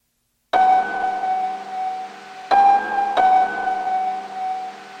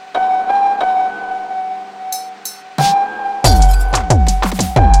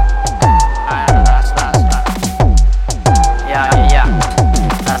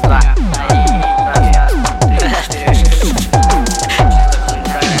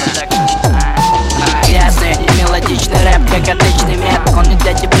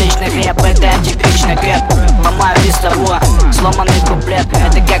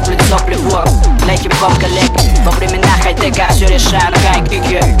топливо для хип-хоп коллег. Во времена хай-тека все решают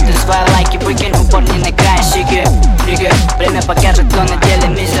хай-кики. Ты свои лайки выкинь, упор не на крайсике. Время покажет, кто на деле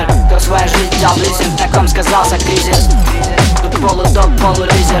мизер, кто свою жизнь взял в лизинг, на ком сказался кризис. Тут полудок,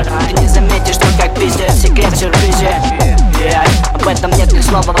 полулизер, ты не заметишь, что как пиздец, секрет в сюрпризе. Об этом нет ни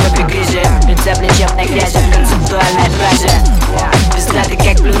слова в эпикризе. Рецепт лечебной грязи в концептуальной фразе. Пизда ты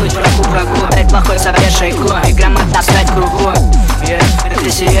как плюнуть врагу, дать плохой совет шейку и грамотно встать в кругу. Ты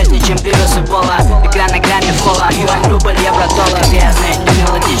серьезнее, чем вирусы пола. Игра на грани фола, юань, рубль, евро, доллар. Грязный,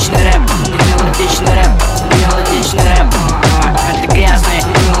 немелодичный рэп, немелодичный рэп, немелодичный рэп. Это грязный,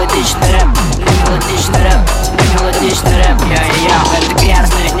 немелодичный рэп, немелодичный рэп, немелодичный рэп. Это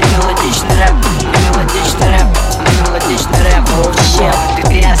грязный, немелодичный рэп, немелодичный рэп, немелодичный рэп. Oh shit, это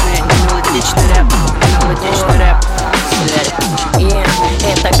грязный, немелодичный рэп, немелодичный рэп.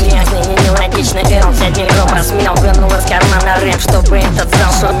 Это грязный, немелодичный эл. Взять микро просмел, вынул из кармана рэп, чтобы этот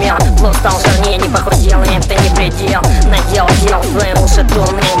зал шумел. Флоу стал жирнее, не похудел, это не предел. Надел дел, твои уши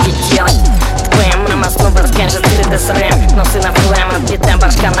дурные детел. Твоя мама снова скажет, ты с рэм. Но сына флэм, отбита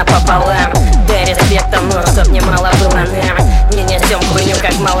башка напополам. Дай респекта, ну, чтоб немало было нам. Не несем хуйню,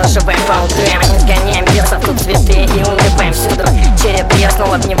 как малышевая по утрам. Не сгоняем весов, тут цветы и улыбаем всюду. Череп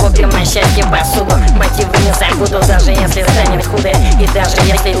треснул, от него пьем на счастье посуду. Мотивы не забуду, даже если станет худо. И даже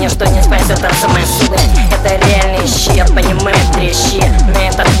если ничто не спасет от самосуда. Это реальный щит, понимает, трещи. На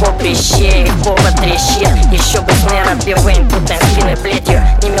этот поприще их повод трещит. Еще бы снэр отбиваем, путаем спины плетью.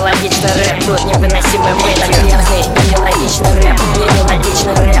 Немелодичный рэп, тут невыносимый мэтью. Это грязный, немелодичный рэп,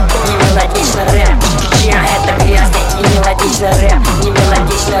 немелодичный рэп, немелодичный рэп. Это грязный, немелодичный рэп,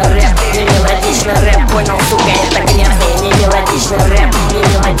 немелодичный рэп, немелодичный рэп. Понял, сука, это грязный, немелодичный рэп,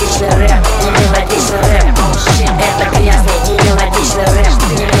 немелодичный рэп, немелодичный рэп. Это грязный, немелодичный рэп,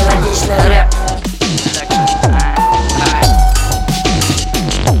 немелодичный рэп.